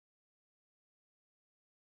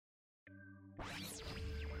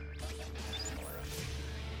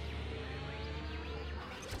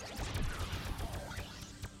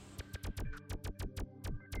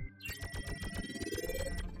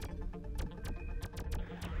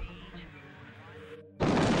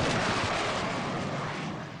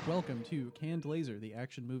Welcome to Canned Laser, the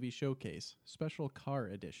Action Movie Showcase, Special Car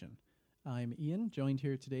Edition. I'm Ian, joined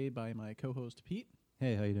here today by my co-host Pete.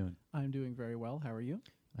 Hey, how you doing? I'm doing very well. How are you?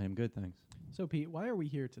 I am good, thanks. So Pete, why are we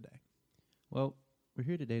here today? Well, we're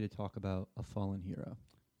here today to talk about a fallen hero.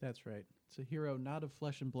 That's right. It's a hero not of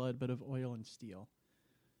flesh and blood, but of oil and steel.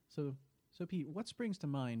 So Pete, what springs to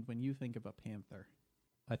mind when you think of a panther?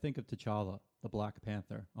 I think of T'Challa, the Black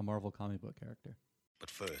Panther, a Marvel comic book character. But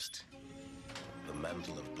first, the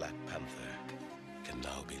mantle of Black Panther can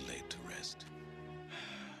now be laid to rest.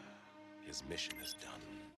 His mission is done.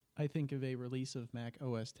 I think of a release of Mac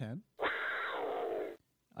OS X.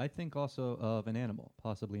 I think also of an animal,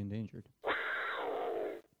 possibly endangered.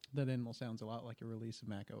 That animal sounds a lot like a release of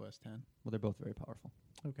Mac OS X. Well, they're both very powerful.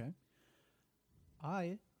 Okay.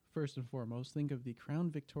 I, first and foremost, think of the Crown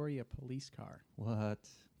Victoria police car. What?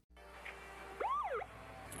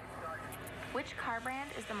 Which car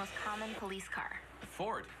brand is the most common police car?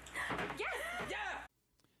 Ford. Yes! Yeah!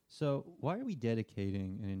 So, why are we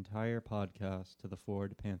dedicating an entire podcast to the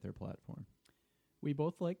Ford Panther platform? We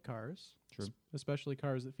both like cars. True. Especially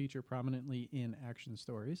cars that feature prominently in action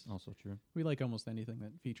stories. Also true. We like almost anything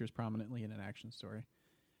that features prominently in an action story.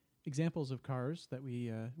 Examples of cars that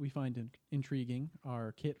we find intriguing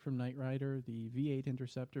are KITT from Knight Rider, the V8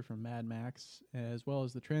 Interceptor from Mad Max, as well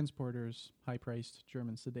as the Transporter's high-priced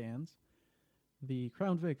German sedans. The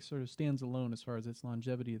Crown Vic sort of stands alone as far as its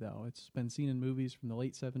longevity, though. It's been seen in movies from the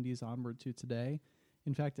late 70s onward to today.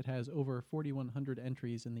 In fact, it has over 4,100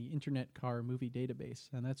 entries in the Internet Car Movie Database,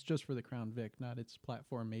 and that's just for the Crown Vic, not its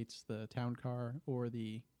platform mates, the Town Car or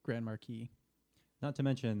the Grand Marquis. Not to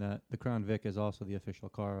mention that the Crown Vic is also the official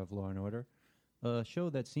car of Law & Order, a show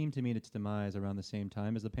that seemed to meet its demise around the same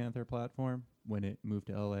time as the Panther platform, when it moved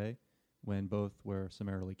to L.A., when both were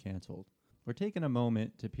summarily canceled. We're taking a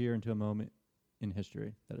moment to peer into a moment in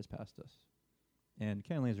history that has passed us. And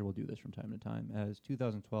Canned Laser will do this from time to time, as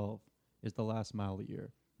 2012 is the last model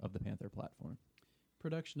year of the Panther platform.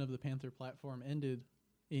 Production of the Panther platform ended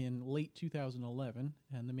in late 2011,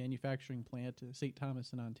 and the manufacturing plant at St.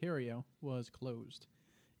 Thomas in Ontario was closed.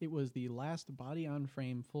 It was the last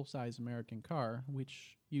body-on-frame full-size American car,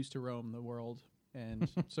 which used to roam the world, and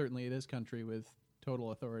certainly this country, with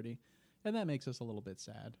total authority, and that makes us a little bit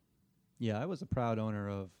sad. Yeah, I was a proud owner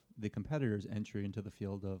of the competitor's entry into the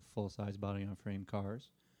field of full-size body-on-frame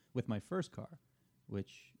cars with my first car,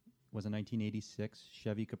 which was a 1986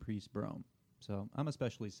 Chevy Caprice Brougham. So I'm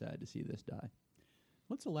especially sad to see this die.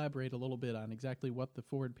 Let's elaborate a little bit on exactly what the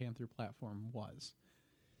Ford Panther platform was.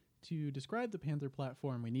 To describe the Panther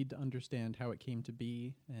platform, we need to understand how it came to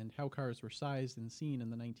be and how cars were sized and seen in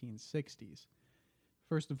the 1960s.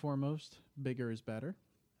 First and foremost, bigger is better.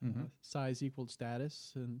 Size equaled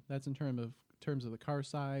status, and that's in terms of the car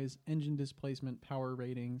size, engine displacement, power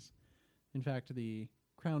ratings. In fact, the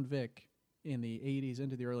Crown Vic in the 80s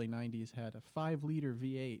into the early 90s had a 5-liter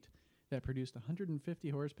V8 that produced 150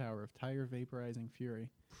 horsepower of tire vaporizing fury.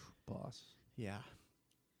 Boss. Yeah.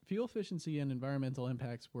 Fuel efficiency and environmental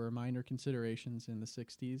impacts were minor considerations in the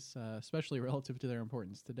 60s, especially relative to their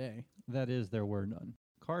importance today. That is, there were none.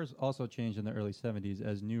 Cars also changed in the early 70s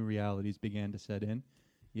as new realities began to set in.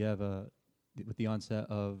 You have with the onset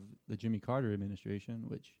of the Jimmy Carter administration,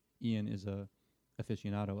 which Ian is a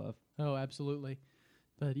aficionado of. Oh, absolutely.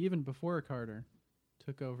 But even before Carter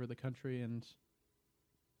took over the country and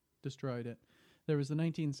destroyed it, there was the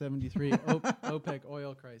 1973 OPEC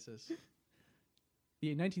oil crisis.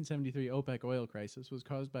 The 1973 OPEC oil crisis was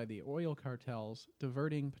caused by the oil cartels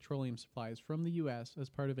diverting petroleum supplies from the U.S. as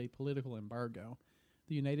part of a political embargo.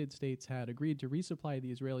 The United States had agreed to resupply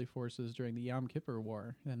the Israeli forces during the Yom Kippur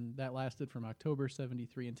War, and that lasted from October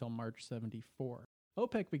 73 until March 74.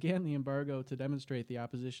 OPEC began the embargo to demonstrate the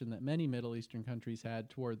opposition that many Middle Eastern countries had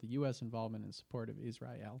toward the U.S. involvement in support of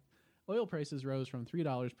Israel. Oil prices rose from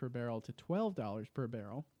 $3 per barrel to $12 per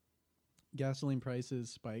barrel. Gasoline prices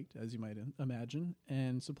spiked, as you might imagine,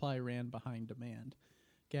 and supply ran behind demand.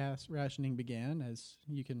 Gas rationing began, as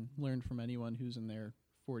you can learn from anyone who's in their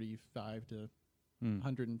 45 to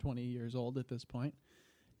 120 years old at this point.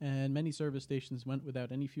 And many service stations went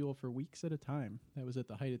without any fuel for weeks at a time. That was at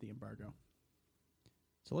the height of the embargo.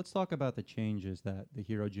 So let's talk about the changes that the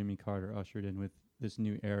hero Jimmy Carter ushered in with this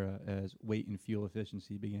new era as weight and fuel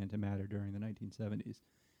efficiency began to matter during the 1970s,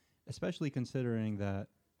 especially considering that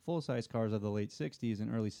full-size cars of the late 60s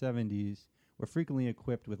and early 70s were frequently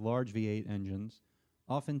equipped with large V8 engines,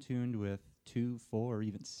 often tuned with 2, 4, or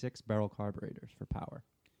even 6 barrel carburetors for power.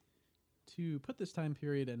 To put this time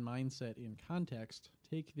period and mindset in context,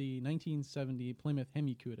 take the 1970 Plymouth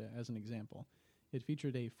Hemi-Cuda as an example. It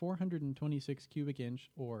featured a 426 cubic inch,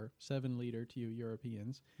 or 7-liter to you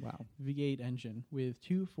Europeans, Wow. V8 engine with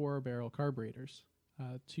 2 4-barrel carburetors.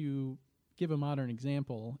 To give a modern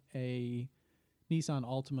example, a Nissan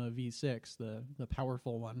Altima V6, the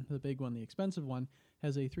powerful one, the big one, the expensive one,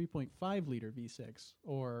 has a 3.5-liter V6,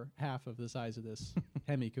 or half of the size of this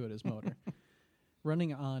Hemi-Cuda's motor.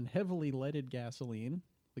 Running on heavily leaded gasoline,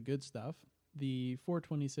 the good stuff, the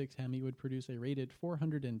 426 Hemi would produce a rated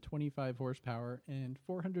 425 horsepower and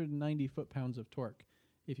 490 foot-pounds of torque.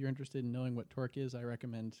 If you're interested in knowing what torque is, I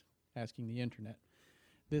recommend asking the internet.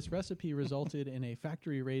 This recipe resulted in a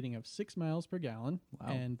factory rating of 6 miles per gallon, Wow.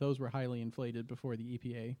 and those were highly inflated before the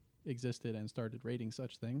EPA existed and started rating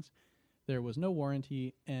such things. There was no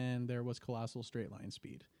warranty, and there was colossal straight-line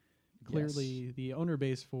speed. Clearly, the owner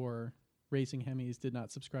base for racing Hemis did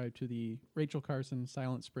not subscribe to the Rachel Carson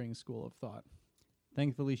Silent Spring school of thought.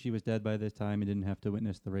 Thankfully, she was dead by this time and didn't have to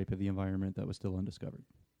witness the rape of the environment that was still undiscovered.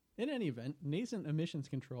 In any event, nascent emissions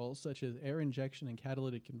controls such as air injection and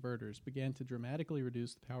catalytic converters began to dramatically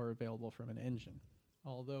reduce the power available from an engine.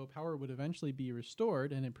 Although power would eventually be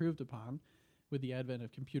restored and improved upon with the advent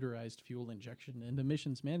of computerized fuel injection and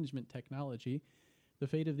emissions management technology, the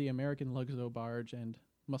fate of the American Luxo barge and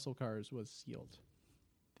muscle cars was sealed.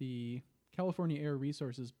 The California Air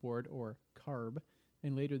Resources Board, or CARB,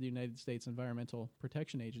 and later the United States Environmental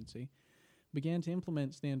Protection Agency, began to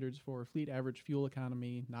implement standards for fleet average fuel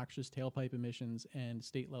economy, noxious tailpipe emissions, and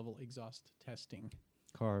state-level exhaust testing.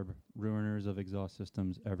 CARB, ruiners of exhaust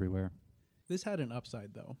systems everywhere. This had an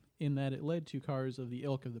upside, though, in that it led to cars of the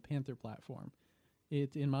ilk of the Panther platform.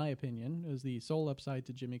 It, in my opinion, was the sole upside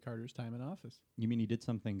to Jimmy Carter's time in office. You mean he did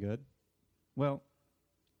something good? Well,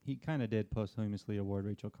 he kind of did posthumously award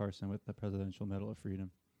Rachel Carson with the Presidential Medal of Freedom.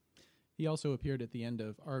 He also appeared at the end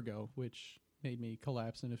of Argo, which made me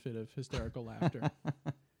collapse in a fit of hysterical laughter.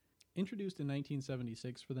 Introduced in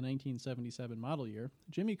 1976 for the 1977 model year,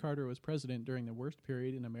 Jimmy Carter was president during the worst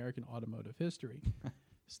period in American automotive history.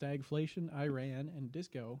 Stagflation, Iran, and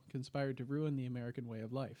disco conspired to ruin the American way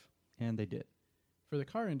of life. And they did. For the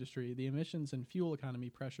car industry, the emissions and fuel economy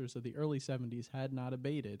pressures of the early 70s had not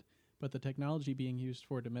abated, but the technology being used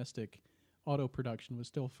for domestic auto production was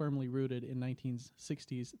still firmly rooted in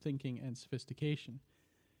 1960s thinking and sophistication.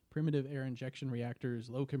 Primitive air injection reactors,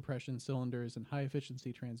 low compression cylinders, and high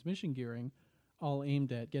efficiency transmission gearing, all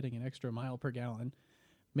aimed at getting an extra mile per gallon,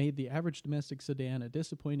 made the average domestic sedan a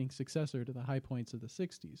disappointing successor to the high points of the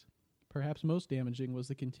 60s. Perhaps most damaging was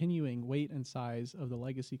the continuing weight and size of the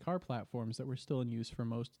legacy car platforms that were still in use for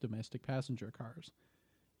most domestic passenger cars.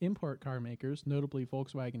 Import car makers, notably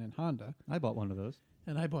Volkswagen and Honda, I bought one of those.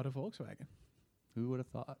 and I bought a Volkswagen. Who would have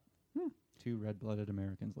thought? 2 red-blooded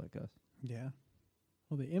Americans like us. Yeah.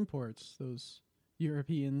 Well, the imports, those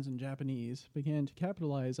Europeans and Japanese, began to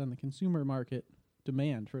capitalize on the consumer market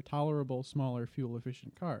demand for tolerable, smaller,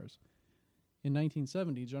 fuel-efficient cars. In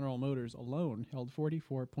 1970, General Motors alone held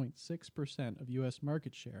 44.6% of U.S.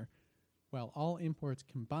 market share, while all imports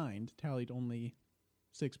combined tallied only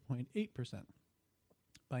 6.8%.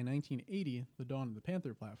 By 1980, the dawn of the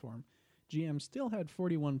Panther platform, GM still had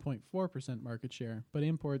 41.4% market share, but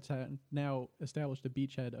imports had now established a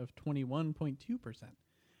beachhead of 21.2%.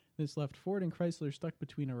 This left Ford and Chrysler stuck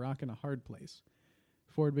between a rock and a hard place.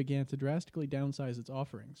 Ford began to drastically downsize its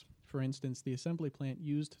offerings. For instance, the assembly plant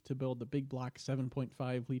used to build the big block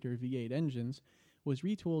 7.5-liter V8 engines was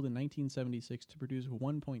retooled in 1976 to produce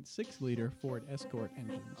 1.6-liter Ford Escort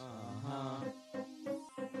engines.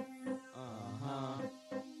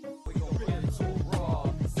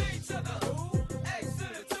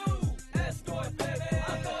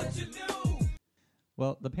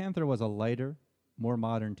 Well, the Panther was a lighter, more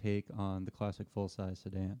modern take on the classic full-size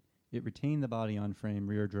sedan. It retained the body-on-frame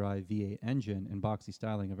rear-drive V8 engine and boxy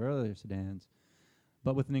styling of earlier sedans,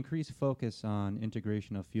 but with an increased focus on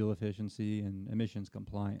integration of fuel efficiency and emissions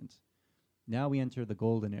compliance. Now we enter the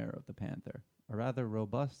golden era of the Panther, a rather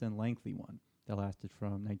robust and lengthy one that lasted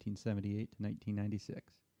from 1978 to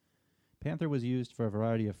 1996. Panther was used for a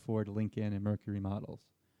variety of Ford, Lincoln, and Mercury models.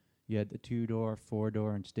 You had the 2-door,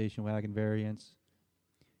 4-door, and station wagon variants.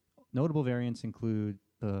 Notable variants include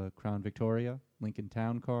the Crown Victoria, Lincoln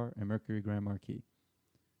Town Car, and Mercury Grand Marquis.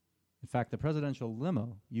 In fact, the presidential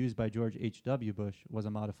limo used by George H.W. Bush was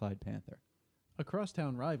a modified Panther. A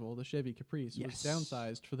crosstown rival, the Chevy Caprice, was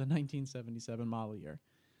downsized for the 1977 model year.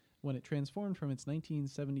 When it transformed from its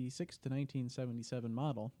 1976 to 1977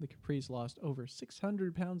 model, the Caprice lost over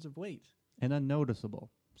 600 pounds of weight. An unnoticeable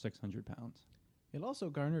 600 pounds. It also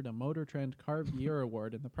garnered a Motor Trend Car of the Year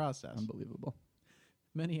award in the process. Unbelievable.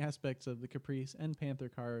 Many aspects of the Caprice and Panther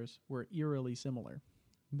cars were eerily similar.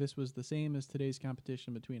 This was the same as today's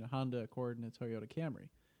competition between a Honda Accord and a Toyota Camry.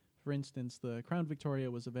 For instance, the Crown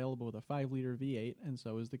Victoria was available with a 5-liter V8, and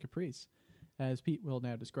so is the Caprice. As Pete will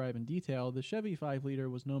now describe in detail, the Chevy 5-liter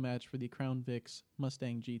was no match for the Crown Vic's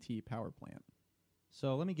Mustang GT power plant.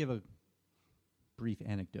 So let me give a brief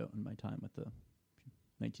anecdote in my time with the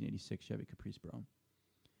 1986 Chevy Caprice Brougham.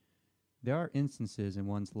 There are instances in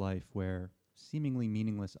one's life where seemingly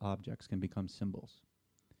meaningless objects can become symbols.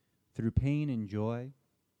 Through pain and joy,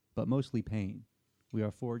 but mostly pain, we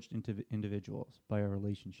are forged into individuals by our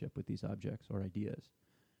relationship with these objects or ideas.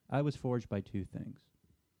 I was forged by two things: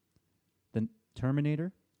 the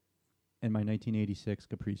Terminator and my 1986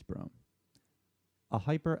 Caprice Brougham. A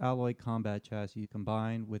hyper-alloy combat chassis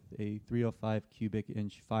combined with a 305 cubic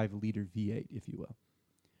inch 5-liter V8, if you will.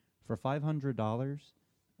 For $500,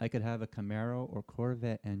 I could have a Camaro or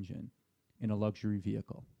Corvette engine in a luxury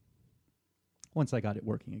vehicle. Once I got it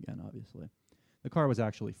working again, obviously. The car was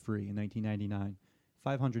actually free in 1999.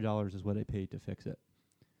 $500 is what I paid to fix it.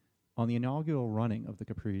 On the inaugural running of the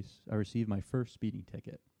Caprice, I received my first speeding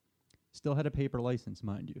ticket. Still had a paper license,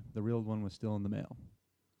 mind you. The real one was still in the mail.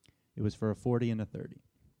 It was for a 40 and a 30.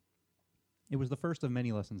 It was the first of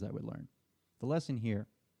many lessons I would learn. The lesson here: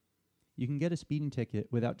 you can get a speeding ticket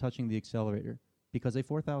without touching the accelerator, because a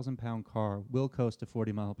 4,000-pound car will coast a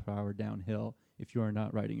 40 mile per hour downhill if you are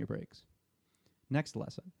not riding your brakes. Next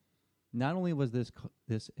lesson: not only was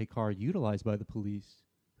this a car utilized by the police,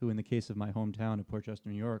 who in the case of my hometown of Port Chester,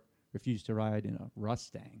 New York, refused to ride in a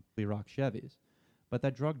Mustang, they rock Chevys, but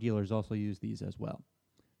that drug dealers also used these as well.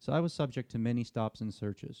 So I was subject to many stops and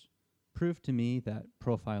searches. Proved to me that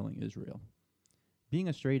profiling is real. Being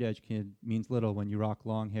a straight-edge kid means little when you rock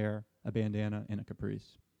long hair, a bandana, and a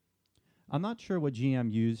Caprice. I'm not sure what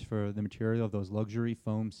GM used for the material of those luxury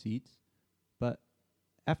foam seats, but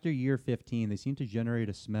after year 15, they seem to generate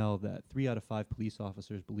a smell that 3 out of 5 police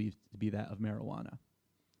officers believe to be that of marijuana.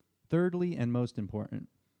 Thirdly, and most important,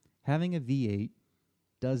 having a V8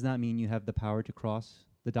 does not mean you have the power to cross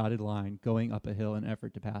the dotted line going up a hill in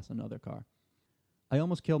effort to pass another car. I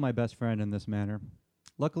almost killed my best friend in this manner.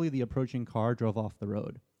 Luckily, the approaching car drove off the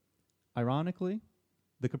road. Ironically,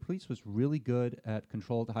 the Caprice was really good at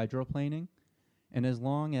controlled hydroplaning, and as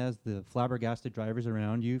long as the flabbergasted drivers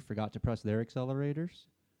around you forgot to press their accelerators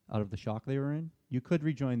out of the shock they were in, you could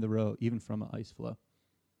rejoin the road even from an ice floe.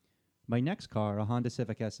 My next car, a Honda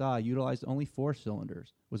Civic Si, utilized only 4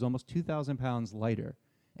 cylinders, was almost 2,000 pounds lighter,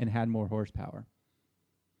 and had more horsepower.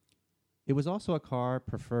 It was also a car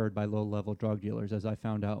preferred by low-level drug dealers, as I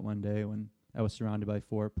found out one day when I was surrounded by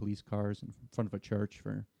 4 police cars in front of a church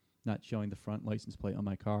for not showing the front license plate on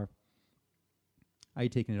my car. I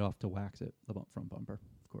had taken it off to wax it, the front bumper,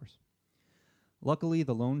 of course. Luckily,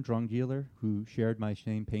 the lone drug dealer, who shared my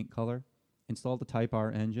same paint color, installed a Type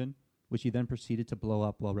R engine, which he then proceeded to blow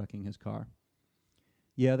up while wrecking his car.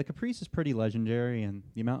 Yeah, the Caprice is pretty legendary, and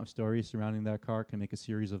the amount of stories surrounding that car can make a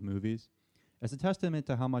series of movies. As a testament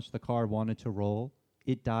to how much the car wanted to roll,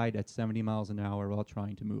 it died at 70 miles an hour while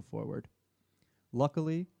trying to move forward.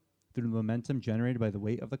 Luckily, through the momentum generated by the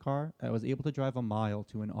weight of the car, I was able to drive a mile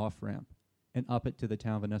to an off-ramp and up it to the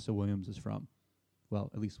town Vanessa Williams is from.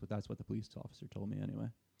 Well, at least that's what the police officer told me anyway.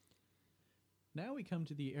 Now we come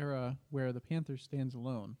to the era where the Panther stands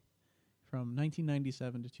alone, from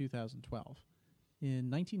 1997 to 2012.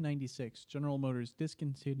 In 1996, General Motors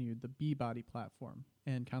discontinued the B-body platform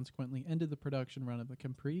and consequently ended the production run of the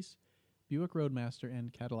Caprice, Buick Roadmaster,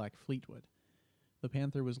 and Cadillac Fleetwood. The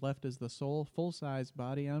Panther was left as the sole full-size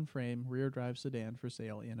body-on-frame rear-drive sedan for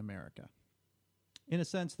sale in America. In a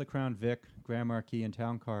sense, the Crown Vic, Grand Marquis, and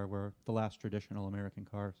Town Car were the last traditional American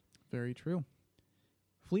cars. Very true.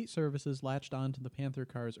 Fleet Services latched on to the Panther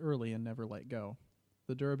cars early and never let go.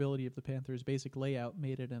 The durability of the Panther's basic layout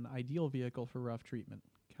made it an ideal vehicle for rough treatment.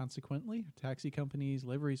 Consequently, taxi companies,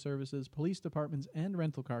 livery services, police departments, and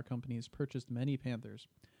rental car companies purchased many Panthers,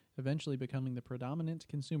 eventually becoming the predominant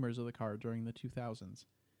consumers of the car during the 2000s.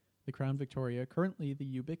 The Crown Victoria, currently the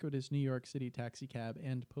ubiquitous New York City taxicab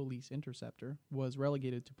and police interceptor, was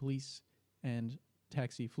relegated to police and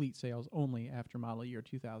taxi fleet sales only after model year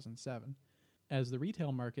 2007. As the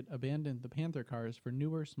retail market abandoned the Panther cars for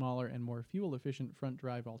newer, smaller, and more fuel-efficient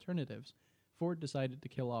front-drive alternatives, Ford decided to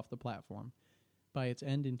kill off the platform. By its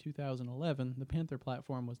end in 2011, the Panther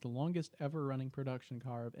platform was the longest ever running production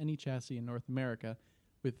car of any chassis in North America,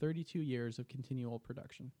 with 32 years of continual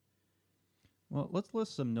production. Well, let's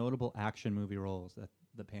list some notable action movie roles that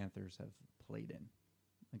the Panthers have played in.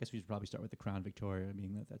 I guess we should probably start with the Crown Victoria,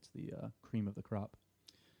 being that that's the cream of the crop.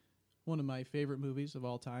 one of my favorite movies of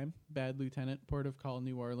all time, Bad Lieutenant, Port of Call,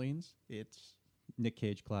 New Orleans. It's Nick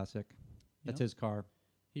Cage classic. That's Yeah. his car.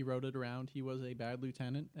 He rode it around. He was a bad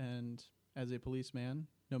lieutenant, and as a policeman,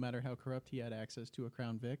 no matter how corrupt, he had access to a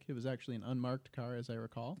Crown Vic. It was actually an unmarked car, as I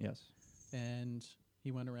recall. Yes. And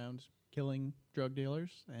he went around killing drug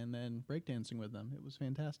dealers and then breakdancing with them. It was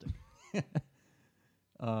fantastic.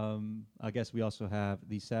 I guess we also have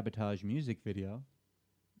the Sabotage music video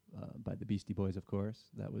by the Beastie Boys, of course.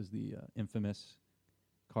 That was the infamous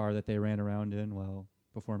car that they ran around in while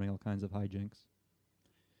performing all kinds of hijinks.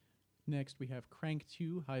 Next, we have Crank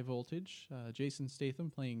 2, High Voltage. Jason Statham,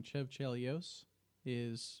 playing Chev Chelios,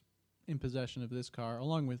 is in possession of this car,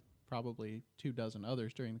 along with probably 24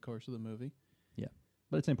 others during the course of the movie.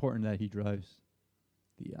 But it's important that he drives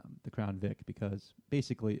the Crown Vic because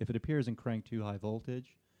basically, if it appears in Crank 2 High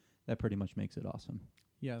Voltage, that pretty much makes it awesome.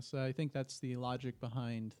 Yes, I think that's the logic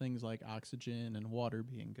behind things like oxygen and water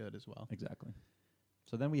being good as well. Exactly.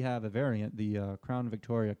 So then we have a variant, the Crown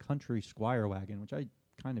Victoria Country Squire Wagon, which I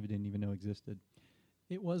kind of didn't even know existed.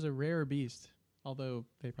 It was a rare beast, although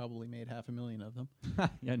they probably made 500,000 of them.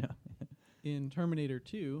 Yeah, I know. In Terminator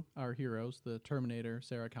 2, our heroes, the Terminator,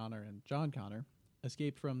 Sarah Connor and John Connor,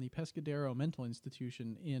 escaped from the Pescadero Mental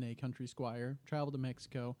Institution in a country squire, travel to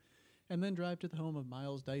Mexico, and then drive to the home of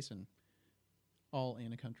Miles Dyson, all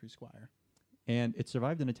in a country squire. And it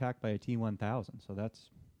survived an attack by a T-1000, so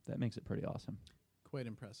that makes it pretty awesome. Quite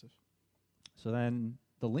impressive. So then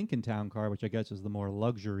the Lincoln Town car, which I guess is the more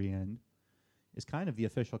luxury end, is kind of the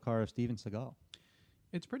official car of Steven Seagal.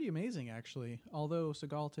 It's pretty amazing, actually. Although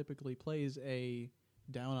Seagal typically plays a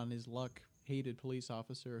down-on-his-luck, hated police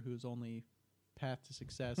officer whose only path to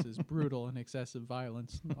success is brutal and excessive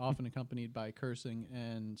violence, often accompanied by cursing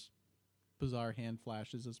and bizarre hand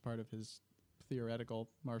flashes as part of his theoretical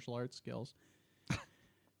martial arts skills.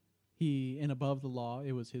 In Above the Law,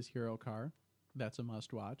 it was his hero car. That's a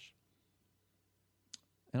must-watch.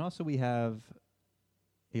 And also we have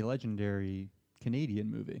a legendary Canadian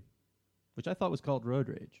movie, which I thought was called Road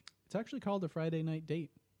Rage. It's actually called A Friday Night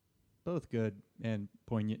Date. Both good and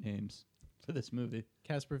poignant names for this movie.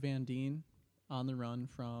 Casper Van Dien on the run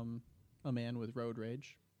from a man with road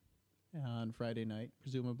rage on Friday night,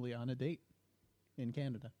 presumably on a date in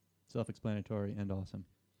Canada. Self-explanatory and awesome.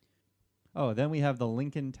 Oh, then we have the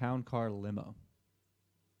Lincoln Town Car Limo.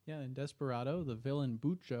 Yeah, in Desperado, the villain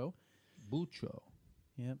Bucho.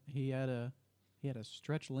 Yep, he had a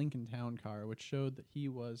stretch Lincoln Town car, which showed that he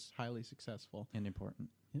was highly successful. And important.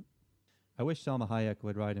 Yep. I wish Selma Hayek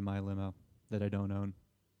would ride in my limo that I don't own.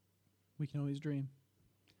 We can always dream.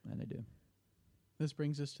 And I do. This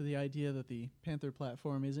brings us to the idea that the Panther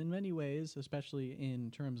platform is in many ways, especially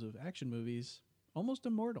in terms of action movies, almost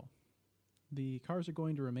immortal. The cars are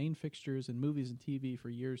going to remain fixtures in movies and TV for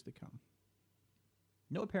years to come.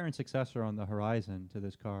 No apparent successor on the horizon to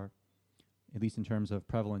this car, at least in terms of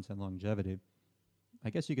prevalence and longevity.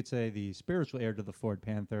 I guess you could say the spiritual heir to the Ford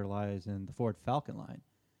Panther lies in the Ford Falcon line,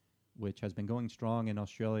 which has been going strong in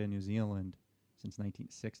Australia and New Zealand since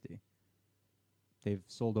 1960. They've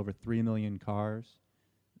sold over 3 million cars.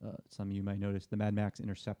 Some of you might notice the Mad Max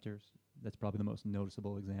Interceptors. That's probably the most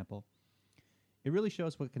noticeable example. It really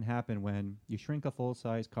shows what can happen when you shrink a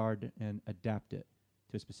full-size car and adapt it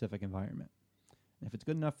to a specific environment. And if it's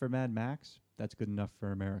good enough for Mad Max, that's good enough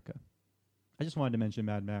for America. I just wanted to mention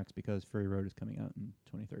Mad Max because Fury Road is coming out in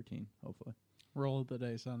 2013, hopefully. Roll the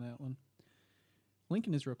dice on that one.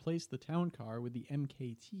 Lincoln has replaced the town car with the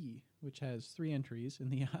MKT, which has 3 entries in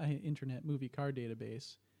the Internet Movie Car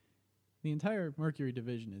Database. The entire Mercury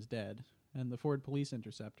division is dead, and the Ford Police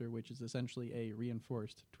Interceptor, which is essentially a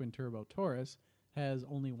reinforced twin-turbo Taurus, has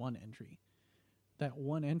only 1 entry. That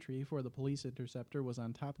 1 entry for the Police Interceptor was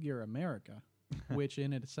on Top Gear America, which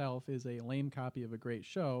in itself is a lame copy of a great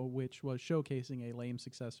show, which was showcasing a lame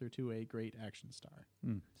successor to a great action star.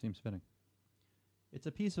 Seems fitting. It's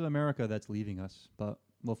a piece of America that's leaving us, but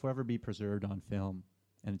will forever be preserved on film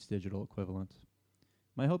and its digital equivalents.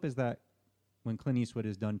 My hope is that when Clint Eastwood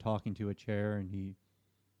is done talking to a chair and he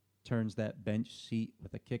turns that bench seat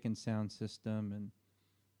with a kick and sound system and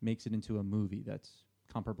makes it into a movie that's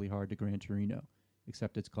comparably hard to Gran Torino,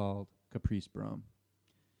 except it's called Caprice Brome.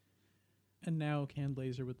 And now Canned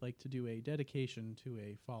Laser would like to do a dedication to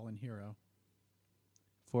a fallen hero.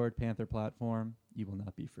 Ford Panther platform, you will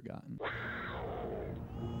not be forgotten.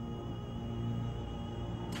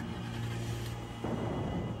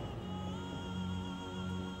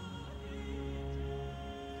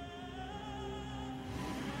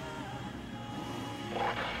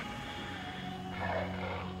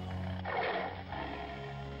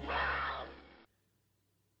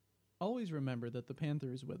 Always remember that the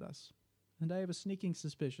Panther is with us, and I have a sneaking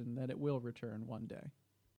suspicion that it will return one day.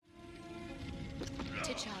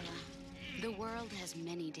 T'Challa, the world has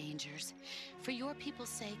many dangers. For your people's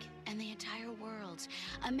sake and the entire world's,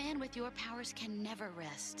 a man with your powers can never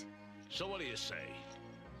rest. So what do you say?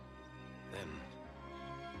 Then,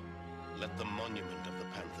 let the monument of the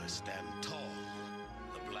Panther stand tall.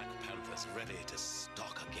 The Black Panther's ready to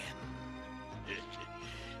stalk again.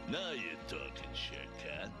 Now you're talking, Shere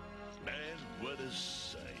Khan. Man, what a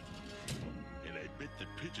sight. And I bet the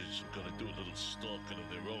pigeons are gonna do a little stalking of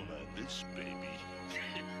their own on this baby.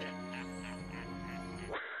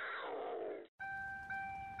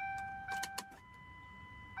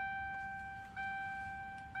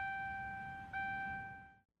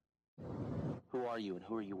 Who are you and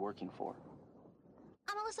who are you working for?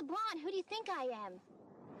 I'm Alyssa Braun. Who do you think I am?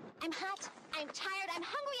 I'm hot, I'm tired, I'm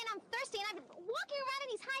hungry, and I'm thirsty, and I've been walking around in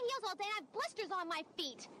these high heels all day, and I have blisters on my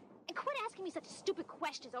feet. And quit asking me such stupid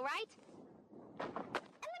questions, all right? And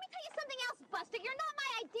let me tell you something else, Buster. You're not my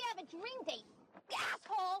idea of a dream date,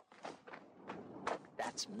 asshole!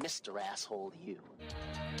 That's Mr. Asshole to you.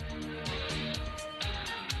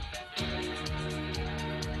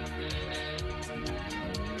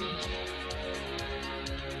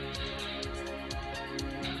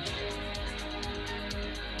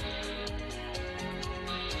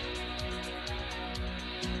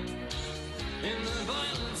 In the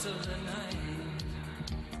violence of the night,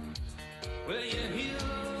 where you hear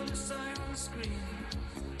the siren scream,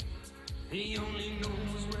 he only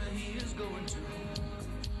knows where he is going to.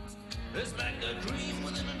 It's like a dream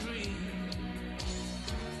within a dream.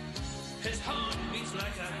 His heart beats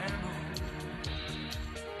like a hammer,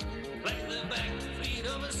 like the backbeat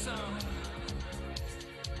of a song,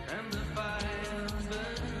 and the